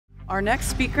Our next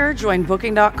speaker joined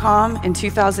Booking.com in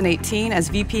 2018 as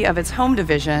VP of its home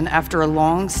division after a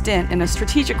long stint in a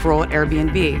strategic role at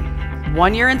Airbnb.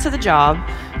 1 year into the job,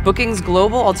 Booking's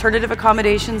global alternative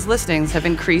accommodations listings have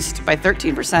increased by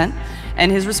 13%,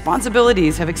 and his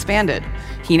responsibilities have expanded.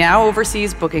 He now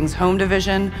oversees Booking's home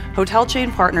division, hotel chain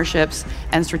partnerships,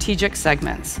 and strategic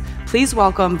segments. Please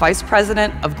welcome Vice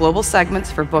President of Global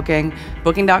Segments for Booking,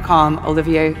 Booking.com,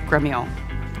 Olivier Grémillon.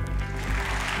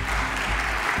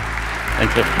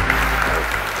 Thank you.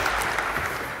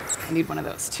 I need one of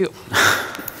those too.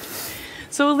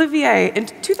 So Olivier, in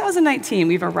 2019,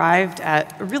 we've arrived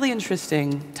at a really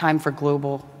interesting time for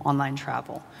global online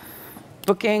travel.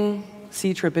 Booking,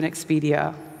 Ctrip, and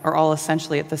Expedia are all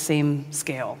essentially at the same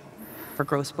scale for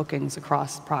gross bookings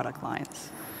across product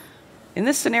lines. In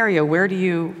this scenario, where do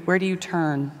you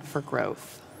turn for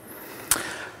growth?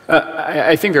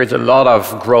 I think there's a lot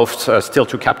of growth still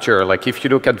to capture. Like if you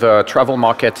look at the travel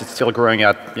market, it's still growing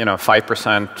at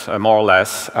 5% more or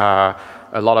less.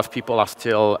 A lot of people are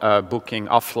still booking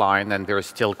offline, and there's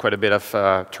still quite a bit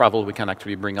of travel we can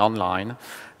actually bring online.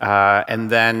 And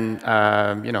then,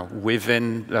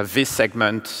 within this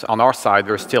segment, on our side,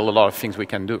 there's still a lot of things we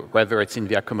can do. Whether it's in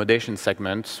the accommodation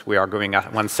segment, we are going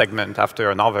at one segment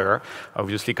after another,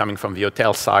 obviously coming from the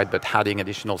hotel side, but adding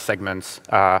additional segments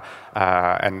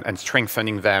and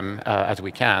strengthening them as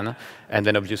we can. And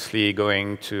then obviously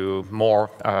going to more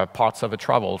parts of the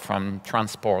travel, from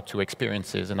transport to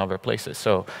experiences and other places.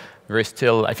 So there is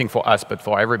still, I think for us, but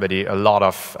for everybody, a lot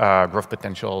of growth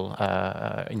potential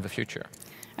in the future.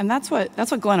 And that's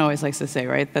what Glenn always likes to say,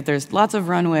 right? That there's lots of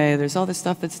runway, there's all this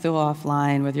stuff that's still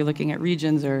offline, whether you're looking at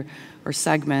regions or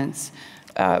segments.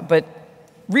 But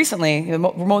recently, the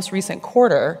most recent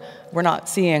quarter, we're not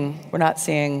seeing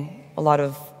a lot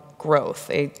of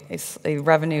growth, a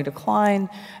revenue decline,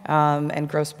 and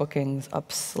gross bookings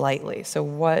up slightly. So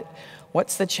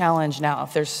what's the challenge now?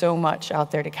 If there's so much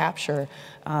out there to capture,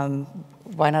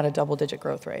 why not a double-digit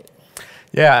growth rate?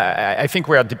 Yeah, I think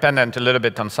we are dependent a little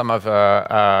bit on some of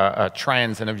the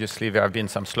trends, and obviously there have been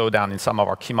some slowdown in some of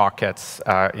our key markets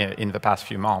in the past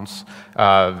few months.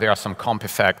 There are some comp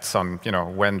effects on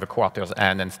when the quarters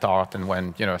end and start, and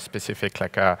when specific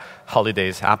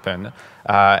holidays happen.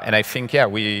 And I think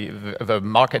the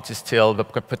market is still, the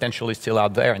potential is still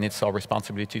out there, and it's our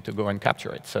responsibility to go and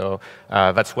capture it. So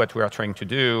that's what we are trying to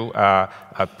do,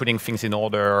 putting things in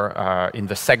order in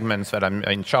the segments that I'm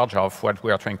in charge of. What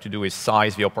we are trying to do is size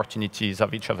the opportunities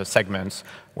of each of the segments,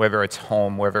 whether it's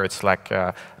home, whether it's like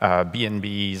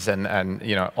B&Bs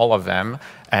and all of them,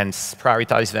 and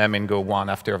prioritize them and go one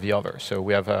after the other. So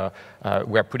we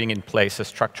are putting in place a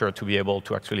structure to be able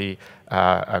to actually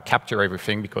capture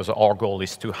everything, because our goal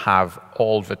is to have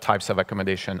all the types of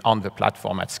accommodation on the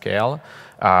platform at scale.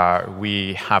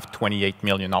 We have 28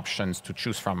 million options to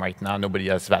choose from right now. Nobody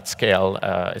has that scale,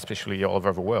 especially all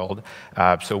over the world.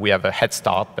 So we have a head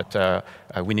start, but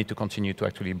we need to continue to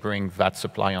actually bring that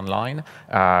supply online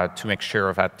to make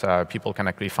sure that people can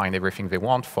actually find everything they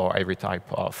want for every type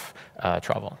of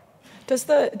travel. Does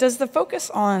the focus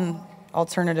on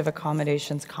alternative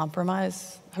accommodations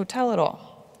compromise hotel at all?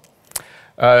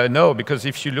 No, because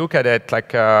if you look at it,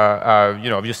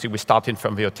 obviously we started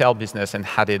from the hotel business and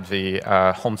added the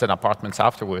homes and apartments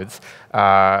afterwards,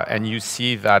 and you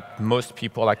see that most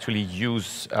people actually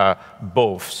use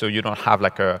both. So you don't have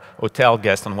like a hotel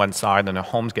guest on one side and a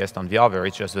homes guest on the other.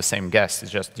 It's just the same guest.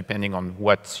 It's just depending on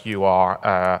what you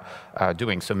are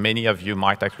doing. So many of you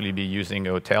might actually be using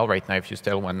a hotel right now if you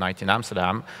stay one night in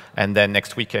Amsterdam, and then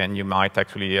next weekend you might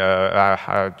actually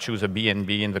choose a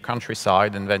B&B in the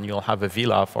countryside, and then you'll have a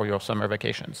villa for your summer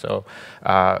vacation. So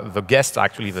the guests are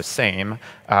actually the same.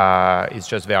 It's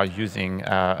just they are using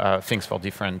things for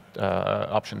different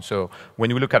options. So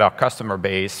when we look at our customer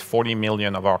base, 40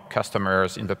 million of our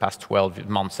customers in the past 12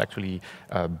 months actually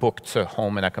booked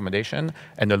home and accommodation,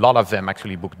 and a lot of them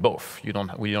actually booked both.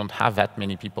 We don't have that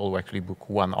many people who actually book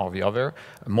one or the other.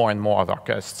 More and more of our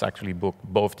guests actually book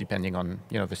both, depending on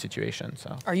the situation.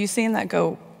 So are you seeing that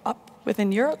go up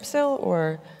within Europe still,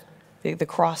 or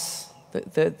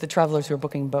the travelers who are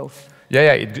booking both?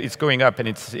 Yeah, it's going up, and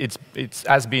it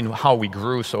has been how we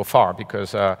grew so far,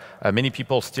 because many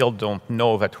people still don't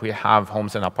know that we have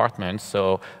homes and apartments.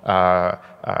 So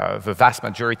the vast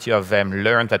majority of them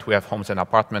learn that we have homes and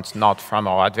apartments not from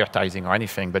our advertising or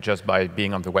anything, but just by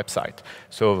being on the website.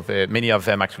 So many of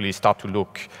them actually start to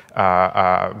look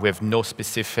with no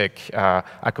specific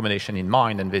accommodation in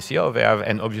mind, and they see, oh,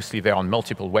 and obviously they're on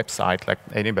multiple websites like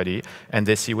anybody, and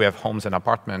they see we have homes and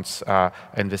apartments,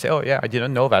 and they say, oh yeah, I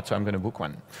didn't know that, so I'm going to book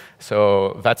one.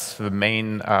 So that's the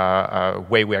main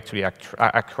way we actually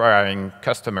acquiring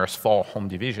customers for home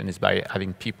division is by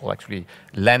having people actually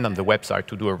land on the website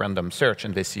to do a random search,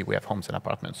 and they see we have homes and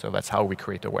apartments. So that's how we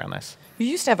create awareness. You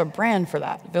used to have a brand for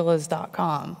that,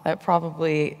 villas.com. That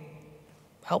probably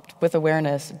helped with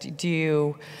awareness. Do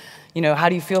you, how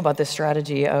do you feel about this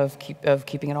strategy of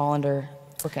keeping it all under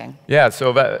Booking? Yeah,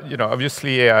 so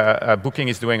obviously Booking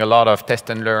is doing a lot of test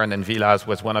and learn, and villas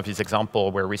was one of these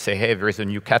examples where we say, hey, there is a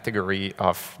new category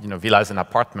of villas and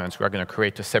apartments. We're going to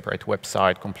create a separate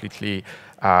website completely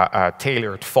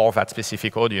tailored for that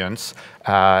specific audience,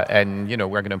 and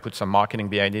we're going to put some marketing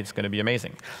behind it. It's going to be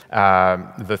amazing.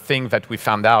 The thing that we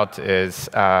found out is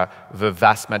the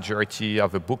vast majority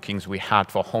of the bookings we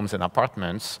had for homes and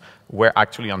apartments were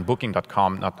actually on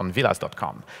Booking.com, not on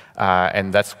Villas.com.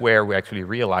 And that's where we actually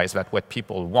realized that what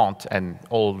people want, and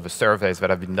all the surveys that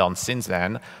have been done since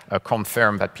then,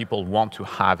 confirm that people want to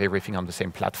have everything on the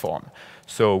same platform.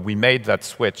 So we made that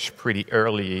switch pretty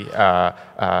early,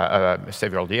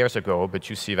 several years ago, but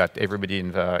you see that everybody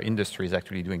in the industry is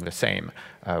actually doing the same,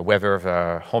 whether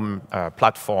the home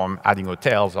platform adding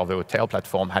hotels or the hotel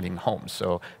platform adding homes.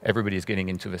 So everybody is getting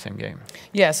into the same game.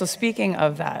 Yeah, so speaking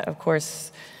of that, of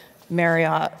course,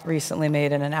 Marriott recently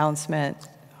made an announcement,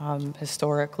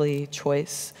 historically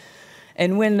Choice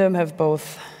and Wyndham have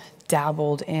both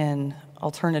dabbled in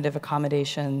alternative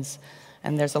accommodations,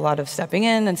 and there's a lot of stepping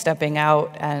in and stepping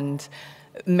out, and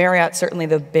Marriott's certainly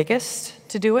the biggest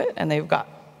to do it, and they've got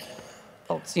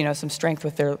some strength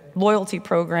with their loyalty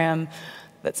program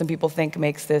that some people think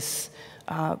makes this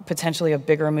potentially a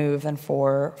bigger move than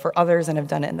for others and have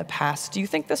done it in the past. Do you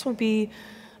think this will be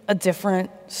a different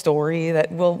story,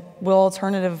 that will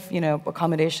alternative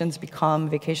accommodations become,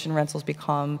 vacation rentals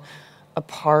become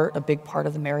a big part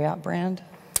of the Marriott brand?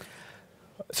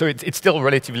 So it's still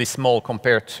relatively small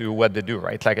compared to what they do,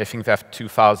 right? Like I think they have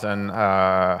 2,000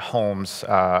 homes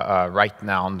right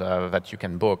now that you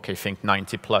can book. I think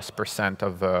 90+%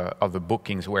 of the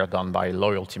bookings were done by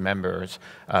loyalty members.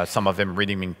 Some of them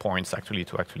redeeming points actually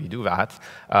to do that.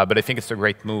 But I think it's a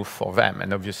great move for them.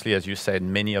 And obviously, as you said,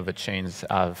 many of the chains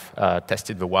have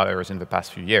tested the waters in the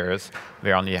past few years.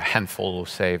 There are only a handful who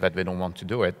say that they don't want to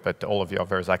do it, but all of the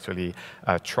others actually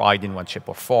tried in one shape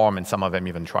or form, and some of them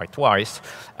even tried twice.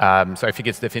 So I think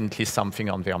it's definitely something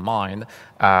on their mind.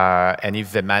 And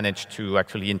if they manage to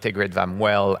actually integrate them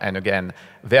well, and again,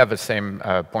 they have the same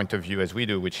point of view as we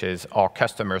do, which is our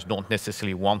customers don't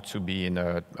necessarily want to be in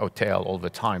a hotel all the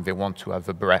time. They want to have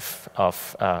the breadth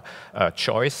of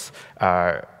choice,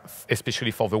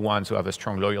 especially for the ones who have a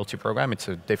strong loyalty program. It's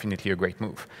definitely a great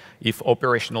move. If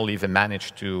operationally they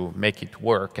manage to make it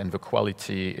work and the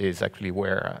quality is actually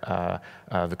where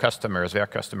their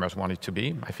customers want it to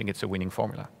be, I think it's a winning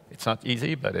formula. It's not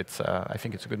easy, but I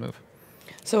think it's a good move.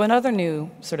 So another new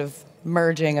sort of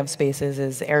merging of spaces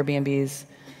is Airbnb's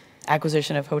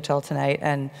acquisition of Hotel Tonight.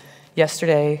 And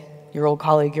yesterday, your old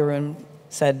colleague, Jeroen,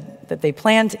 said that they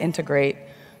plan to integrate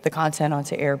the content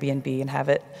onto Airbnb and have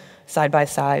it side by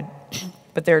side.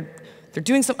 But they're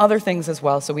doing some other things as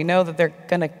well. So we know that they're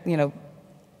going to,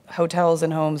 hotels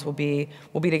and homes will be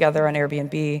together on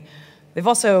Airbnb. They've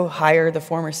also hired the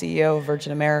former CEO of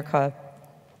Virgin America,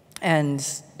 and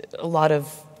a lot of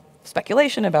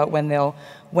speculation about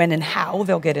when and how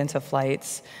they'll get into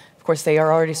flights. Of course, they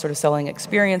are already sort of selling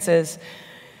experiences.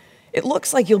 It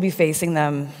looks like you'll be facing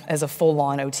them as a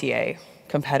full-on OTA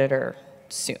competitor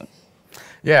soon.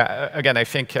 Yeah, again, I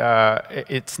think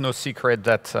it's no secret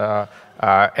that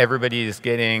everybody is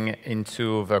getting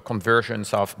into the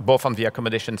conversions of both on the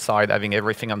accommodation side, having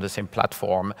everything on the same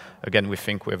platform. Again, we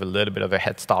think we have a little bit of a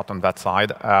head start on that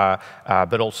side,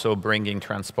 but also bringing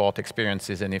transport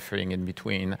experiences and everything in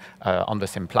between on the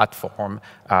same platform.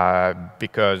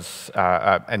 Because,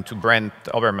 and to Brent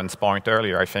Oberman's point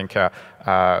earlier, I think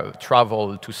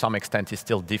travel to some extent is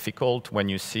still difficult when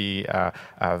you see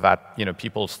that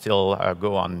people still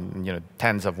go on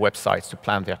tens of websites to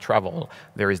plan their travel.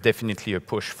 There is definitely a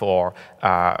push for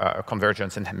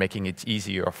convergence and making it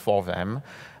easier for them.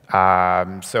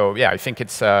 So yeah, I think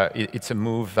it's a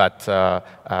move that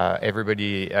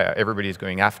everybody is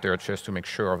going after, just to make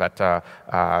sure that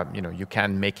you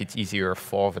can make it easier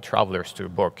for the travelers to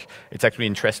book. It's actually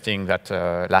interesting that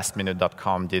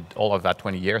lastminute.com did all of that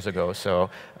 20 years ago. So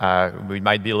we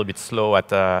might be a little bit slow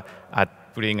at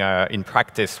putting in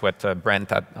practice what Brent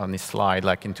had on his slide,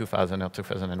 like in 2000 or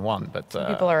 2001. But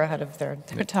people are ahead of their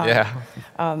time.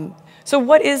 Yeah. So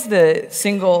what is the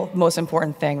single most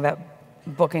important thing that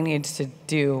Booking needs to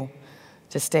do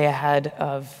to stay ahead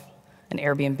of an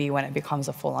Airbnb when it becomes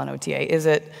a full-on OTA? Is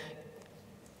it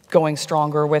going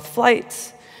stronger with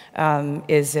flights?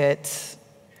 Is it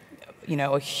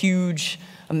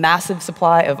a massive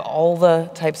supply of all the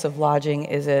types of lodging?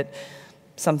 Is it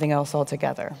something else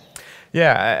altogether?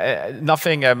 Yeah,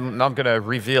 nothing, I'm not going to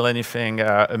reveal anything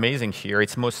amazing here.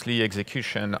 It's mostly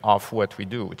execution of what we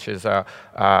do, which is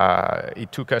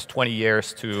it took us 20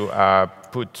 years to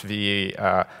put the,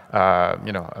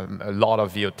 a lot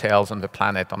of the hotels on the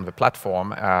planet on the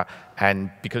platform, and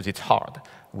because it's hard.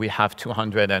 We have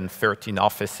 213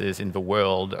 offices in the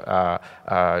world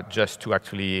just to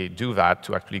actually do that,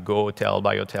 to actually go hotel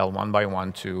by hotel, one by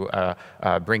one, to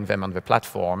bring them on the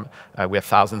platform. We have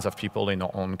thousands of people in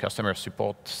our own customer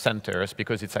support centers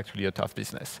because it's actually a tough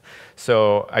business.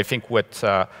 So I think what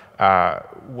the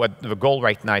goal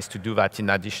right now is to do that in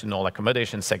additional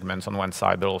accommodation segments on one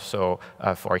side, but also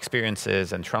for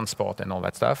experiences and transport and all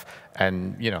that stuff.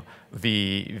 And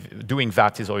doing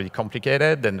that is already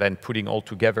complicated, and then putting all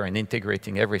together and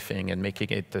integrating everything and making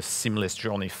it a seamless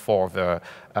journey for the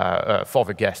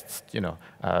guests,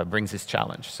 brings this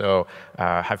challenge. So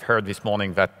I've heard this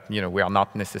morning that we are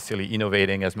not necessarily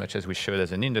innovating as much as we should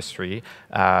as an industry.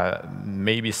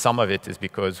 Maybe some of it is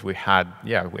because we had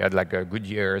like good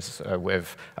years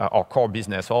with our core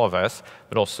business, all of us,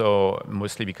 but also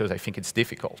mostly because I think it's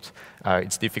difficult.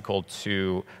 It's difficult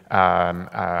to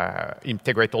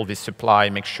integrate all this supply,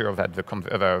 make sure that the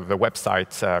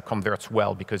website converts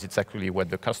well, because it's actually what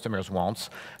the customers want,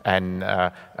 and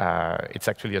it's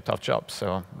actually a tough job.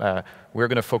 So we're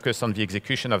going to focus on the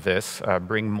execution of this,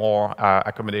 bring more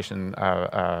accommodation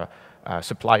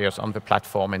suppliers on the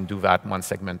platform, and do that one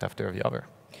segment after the other.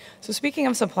 So speaking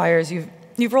of suppliers,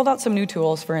 you've rolled out some new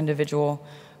tools for individual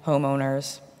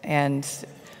homeowners, and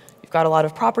you've got a lot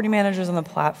of property managers on the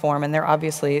platform, and they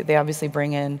obviously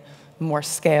bring in more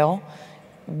scale.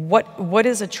 What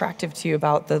is attractive to you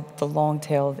about the long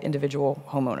tail of individual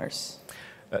homeowners?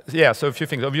 Yeah, so a few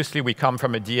things. Obviously, we come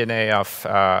from a DNA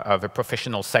of a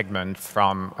professional segment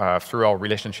through our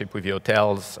relationship with the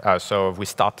hotels. So we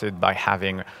started by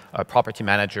having property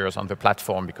managers on the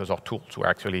platform because our tools were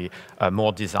actually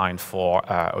more designed for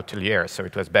hoteliers. So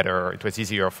it was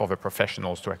easier for the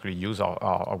professionals to actually use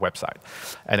our website.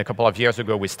 And a couple of years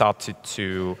ago, we started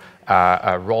to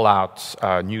roll out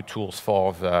new tools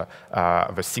for the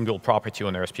single property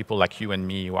owners, people like you and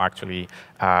me, who are actually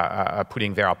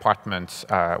putting their apartments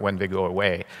when they go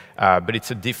away. But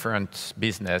it's a different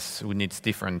business who needs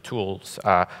different tools,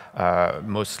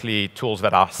 mostly tools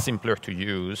that are simpler to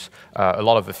use. A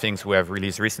lot of the things we have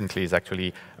released recently is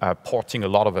actually porting a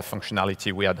lot of the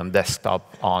functionality we had on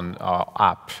desktop on our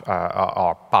app,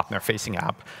 our partner-facing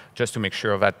app, just to make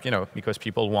sure that, because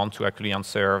people want to actually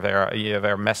answer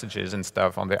their messages and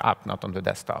stuff on the app, not on the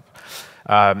desktop.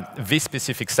 This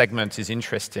specific segment is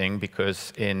interesting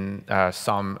because in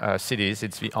some cities,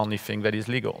 it's the only thing that is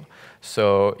legal.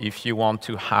 So if you want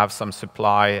to have some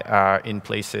supply in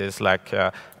places like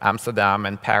Amsterdam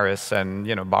and Paris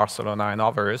and Barcelona and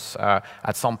others,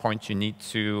 at some point you need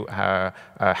to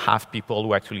have people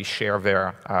who actually share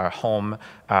their home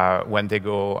when they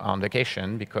go on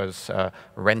vacation, because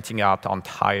renting out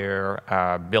entire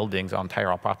buildings, entire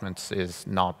apartments is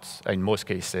not, in most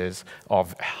cases,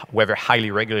 of whether highly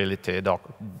regulated or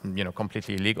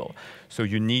completely illegal. So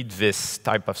you need this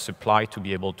type of supply to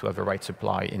be able to have the right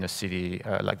supply in a city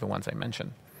like the ones I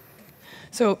mentioned.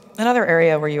 So another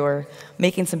area where you're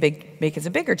making some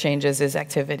bigger changes is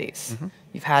activities. Mm-hmm.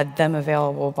 You've had them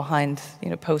available behind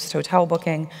post-hotel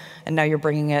booking, and now you're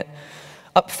bringing it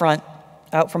up front,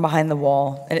 out from behind the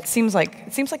wall. And it seems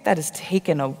like that has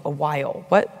taken a while.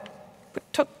 What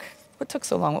took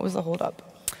so long? What was the holdup?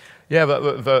 Yeah,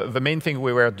 the main thing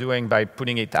we were doing by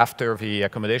putting it after the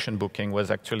accommodation booking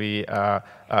was actually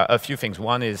a few things.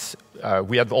 One is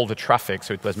we had all the traffic,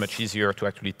 so it was much easier to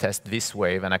actually test this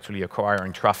way than actually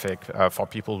acquiring traffic for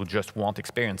people who just want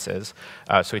experiences.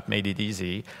 So it made it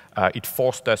easy. It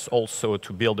forced us also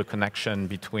to build a connection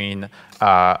between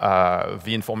the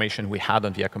information we had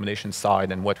on the accommodation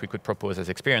side and what we could propose as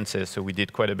experiences. So we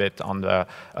did quite a bit on the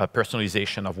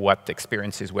personalization of what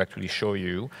experiences we actually show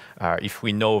you. If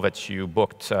we know that you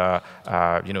booked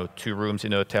 2 rooms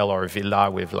in a hotel or a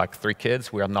villa with like 3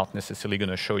 kids, we are not necessarily going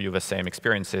to show you the same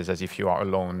experiences as if you are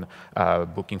alone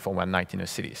booking for one night in a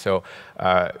city. So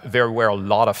there were a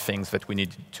lot of things that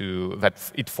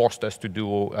that it forced us to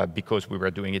do because we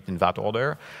were doing it in that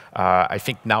order. I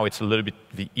think now it's a little bit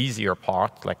the easier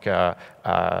part, like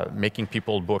making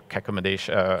people book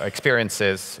accommodation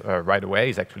experiences right away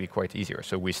is actually quite easier.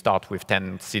 So we start with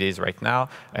 10 cities right now,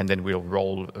 and then we'll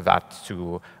roll that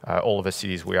to all of the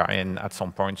cities we are in at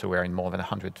some point. So we're in more than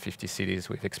 150 cities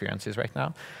with experiences right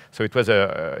now. So it was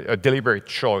a deliberate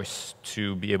choice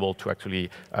to be able to actually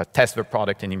test the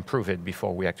product and improve it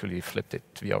before we actually flipped it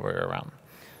the other way around.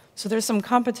 So there's some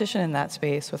competition in that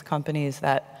space with companies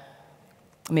that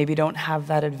maybe don't have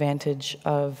that advantage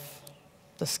of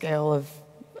the scale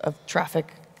of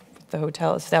traffic, the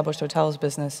established hotels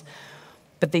business,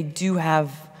 but they do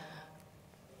have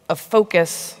a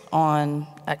focus on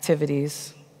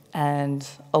activities and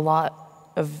a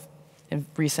lot of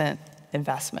recent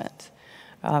investment.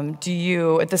 Do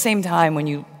you, at the same time, when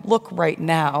you look right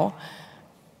now,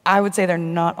 I would say they're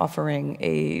not offering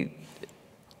a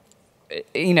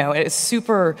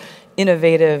super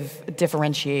innovative,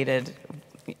 differentiated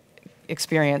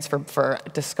experience for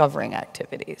discovering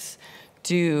activities.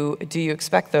 Do you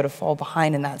expect, though, to fall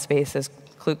behind in that space as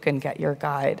Klook and Get Your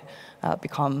Guide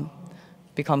become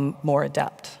more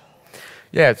adept?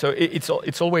 Yeah, so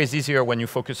it's always easier when you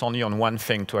focus only on one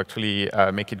thing to actually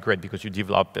make it great because you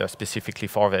develop specifically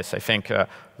for this. I think the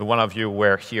one of you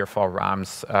were here for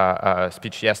Ram's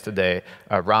speech yesterday.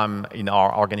 Ram, in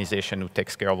our organization, who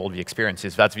takes care of all the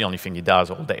experiences, that's the only thing he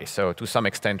does all day. So to some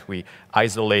extent, we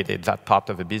isolated that part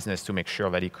of the business to make sure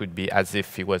that he could be as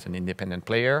if he was an independent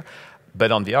player.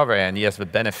 But on the other hand, he has the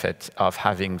benefit of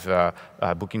having the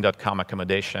Booking.com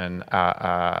accommodation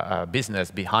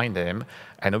business behind him.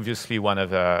 And obviously, one of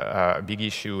the big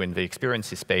issue in the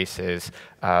experiences space is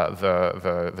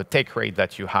the take rate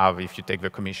that you have if you take the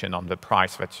commission on the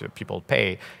price that people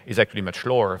pay is actually much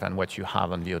lower than what you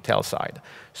have on the hotel side.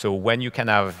 So when you can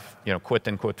have, quote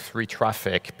unquote, free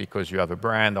traffic because you have a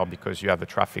brand or because you have the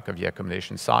traffic of the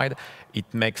accommodation side, it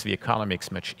makes the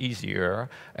economics much easier,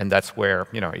 and that's where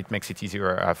it makes it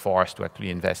easier for us to actually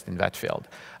invest in that field.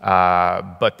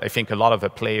 But I think a lot of the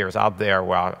players out there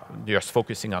who are just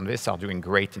focusing on this are doing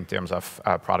great in terms of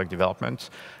product development.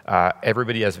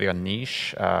 Everybody has their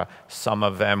niche. Some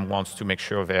of them wants to make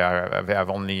sure they have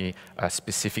only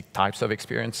specific types of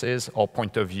experiences. Our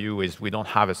point of view is we don't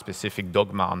have a specific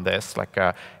dogma on this. Like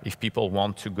if people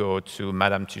want to go to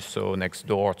Madame Tussauds next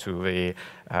door to the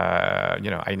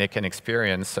Heineken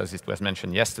experience, as it was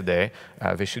mentioned yesterday,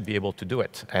 they should be able to do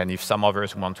it. And if some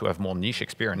others want to have more niche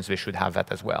experience, they should have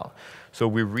that as well. So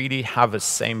we really have the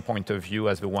same point of view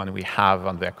as the one we have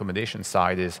on the accommodation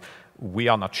side is we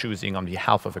are not choosing on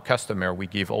behalf of a customer. We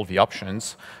give all the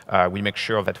options. We make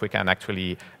sure that we can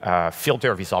actually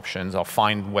filter these options or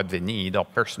find what they need or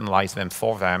personalize them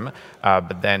for them.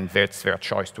 But then it's their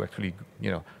choice to actually,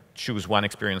 choose one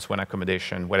experience, one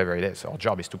accommodation, whatever it is. Our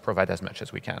job is to provide as much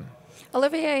as we can.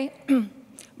 Olivier,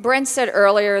 Brent said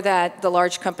earlier that the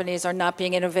large companies are not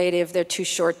being innovative. They're too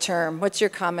short term. What's your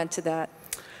comment to that?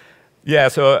 Yeah,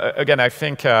 so again, I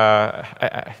think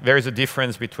there is a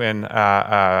difference between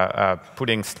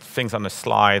putting things on a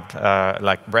slide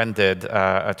like Brent did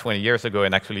 20 years ago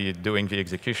and actually doing the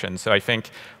execution. So I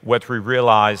think what we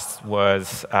realized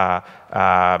was,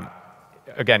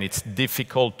 again, it's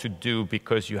difficult to do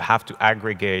because you have to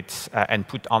aggregate and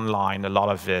put online a lot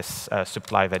of this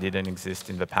supply that didn't exist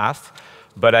in the past.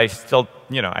 But I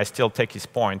still take his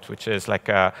point, which is like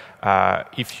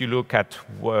if you look at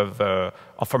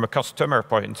from a customer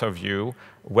point of view,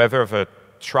 whether the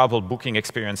travel booking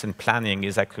experience and planning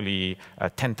is actually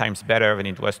 10 times better than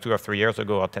it was 2 or 3 years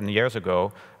ago or 10 years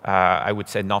ago, I would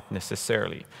say not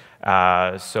necessarily.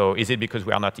 So is it because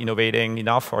we are not innovating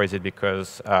enough, or is it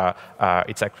because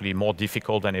it's actually more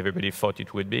difficult than everybody thought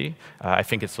it would be? I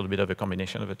think it's a little bit of a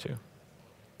combination of the two.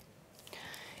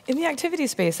 In the activity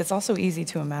space, it's also easy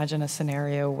to imagine a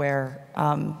scenario where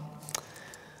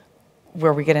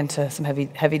we get into some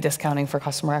heavy discounting for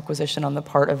customer acquisition on the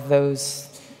part of those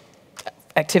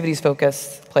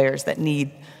activities-focused players that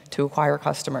need to acquire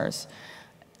customers.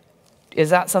 Is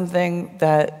that something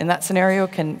that, in that scenario,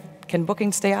 can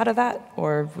Booking stay out of that,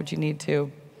 or would you need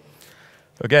to?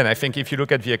 Again, I think if you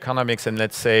look at the economics and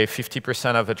let's say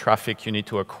 50% of the traffic you need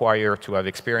to acquire to have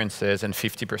experiences and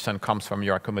 50% comes from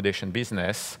your accommodation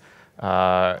business,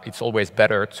 it's always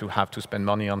better to have to spend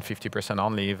money on 50%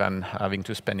 only than having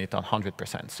to spend it on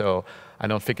 100%. So I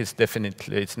don't think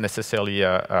it's necessarily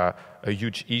a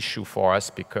huge issue for us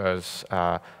because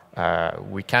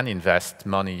we can invest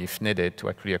money if needed to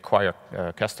actually acquire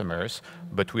customers,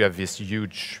 but we have this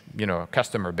huge,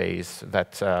 customer base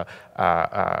that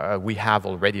we have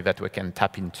already that we can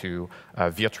tap into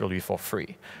virtually for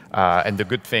free. And the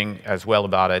good thing as well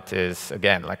about it is,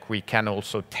 again, like we can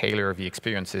also tailor the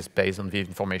experiences based on the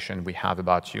information we have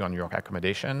about you on your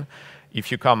accommodation.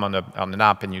 If you come on an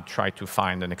app and you try to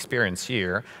find an experience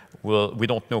here, we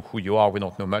don't know who you are, we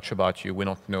don't know much about you, we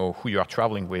don't know who you are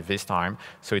traveling with this time,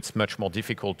 so it's much more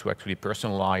difficult to actually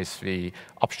personalize the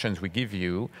options we give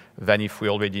you than if we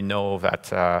already know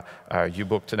that you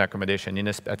booked an accommodation in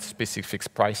a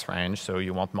specific price range, so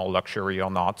you want more luxury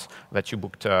or not, that you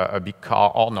booked a big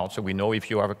car or not, so we know if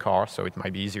you have a car, so it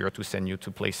might be easier to send you to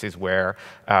places where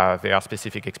there are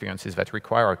specific experiences that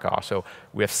require a car. So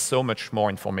we have so much more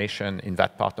information in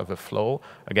that part of the flow.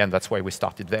 Again, that's why we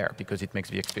started there, because it makes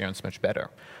the experience much better.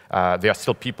 There are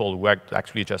still people who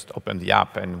actually just open the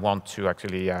app and want to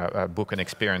actually book an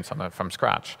experience from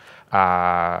scratch.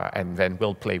 And then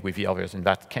we'll play with the others in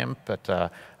that camp. But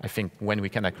I think when we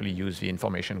can actually use the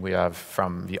information we have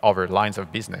from the other lines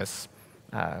of business,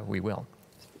 we will.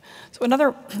 So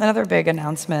another big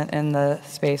announcement in the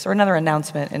space, or another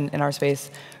announcement in our space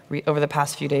over the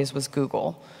past few days was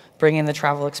Google, bringing the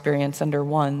travel experience under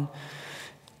one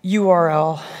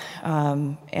URL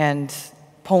and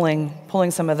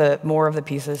pulling some of more of the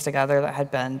pieces together that had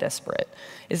been disparate.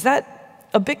 Is that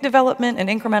a big development, an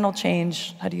incremental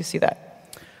change? How do you see that?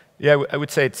 Yeah, I would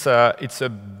say it's a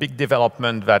big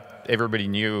development that everybody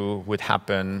knew would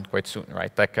happen quite soon,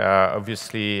 right? Like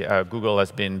obviously, Google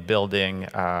has been building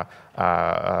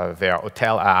their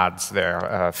hotel ads,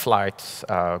 their flights,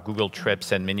 Google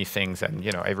Trips, and many things. And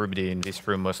everybody in this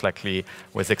room most likely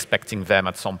was expecting them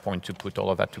at some point to put all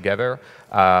of that together.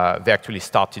 They actually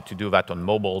started to do that on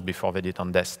mobile before they did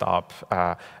on desktop,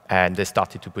 and they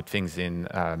started to put things in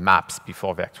Maps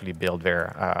before they actually built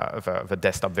the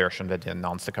desktop version that they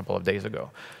announced a couple of days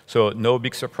ago. So no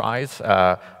big surprise,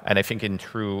 and I think in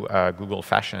true Google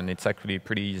fashion, it's actually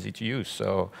pretty easy to use.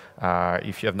 So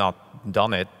if you have not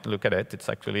done it, look at it. It's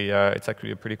actually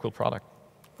a pretty cool product.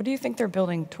 What do you think they're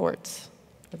building towards?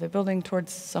 Are they building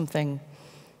towards something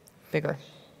bigger?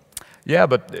 Yeah,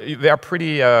 but they are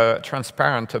pretty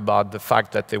transparent about the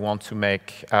fact that they want to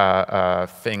make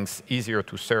things easier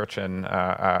to search and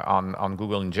on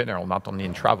Google in general, not only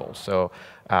in travel. So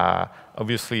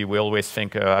obviously, we always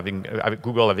think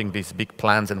Google having these big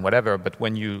plans and whatever, but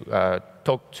when you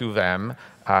talk to them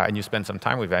and you spend some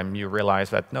time with them, you realize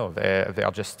that no, they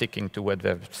are just sticking to what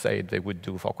they've said they would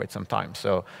do for quite some time.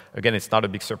 So again, it's not a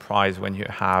big surprise when you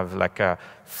have like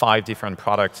 5 different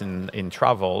products in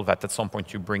travel that at some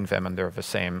point you bring them under the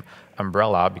same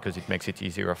umbrella because it makes it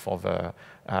easier for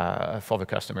the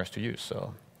customers to use.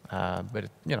 So, but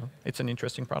it's an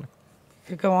interesting product.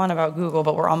 Could go on about Google,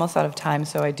 but we're almost out of time,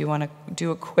 so I do want to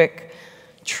do a quick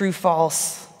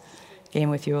true-false game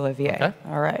with you, Olivier. Okay.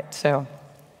 All right, so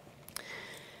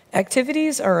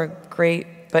activities are a great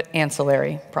but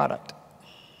ancillary product.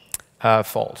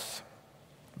 False,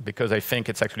 because I think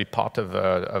it's actually part of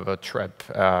a trip.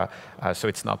 So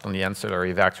it's not only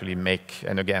ancillary, they actually make,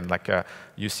 and again, like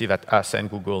you see that us and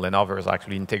Google and others are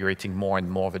actually integrating more and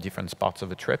more of the different parts of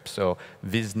the trip. So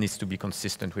this needs to be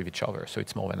consistent with each other. So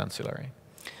it's more than ancillary.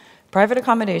 Private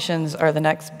accommodations are the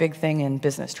next big thing in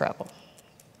business travel.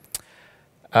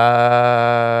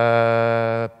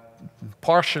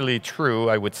 Partially true,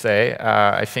 I would say.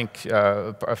 I think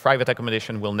a private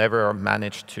accommodation will never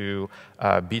manage to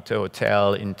beat a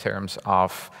hotel in terms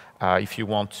of if you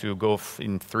want to go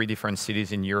in 3 different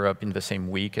cities in Europe in the same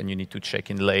week and you need to check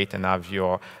in late and have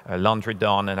your laundry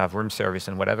done and have room service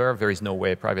and whatever, there is no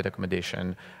way private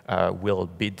accommodation will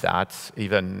beat that,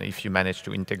 even if you manage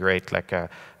to integrate like a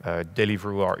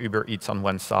Deliveroo or Uber Eats on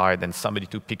one side and somebody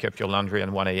to pick up your laundry at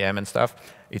 1 a.m. and stuff.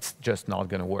 It's just not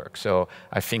going to work. So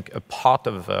I think a part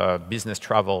of business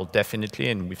travel, definitely,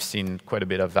 and we've seen quite a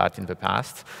bit of that in the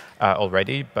past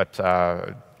already, but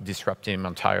disrupting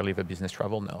entirely the business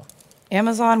travel, no.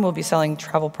 Amazon will be selling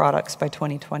travel products by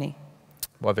 2020.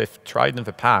 Well, they've tried in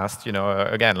the past,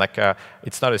 again, like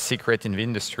it's not a secret in the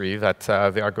industry that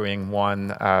they are going one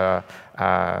vertical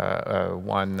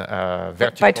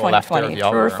by 2020, after the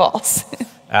other. true or false?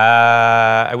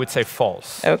 I would say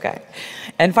false. Okay.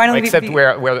 And finally, except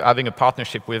we're having a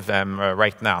partnership with them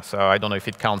right now, so I don't know if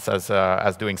it counts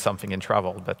as doing something in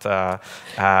travel, but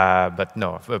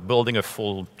no, building a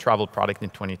full travel product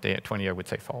in 2020, I would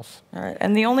say false. All right.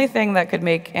 And the only thing that could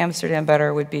make Amsterdam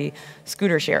better would be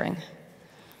scooter sharing.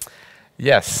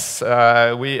 Yes.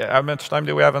 How much time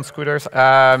do we have on scooters?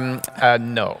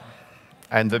 No.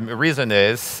 And the reason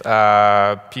is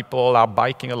people are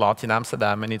biking a lot in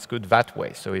Amsterdam, and it's good that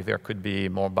way. So if there could be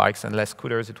more bikes and less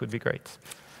scooters, it would be great.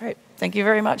 All right. Thank you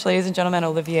very much, ladies and gentlemen.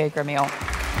 Olivier Grémillon.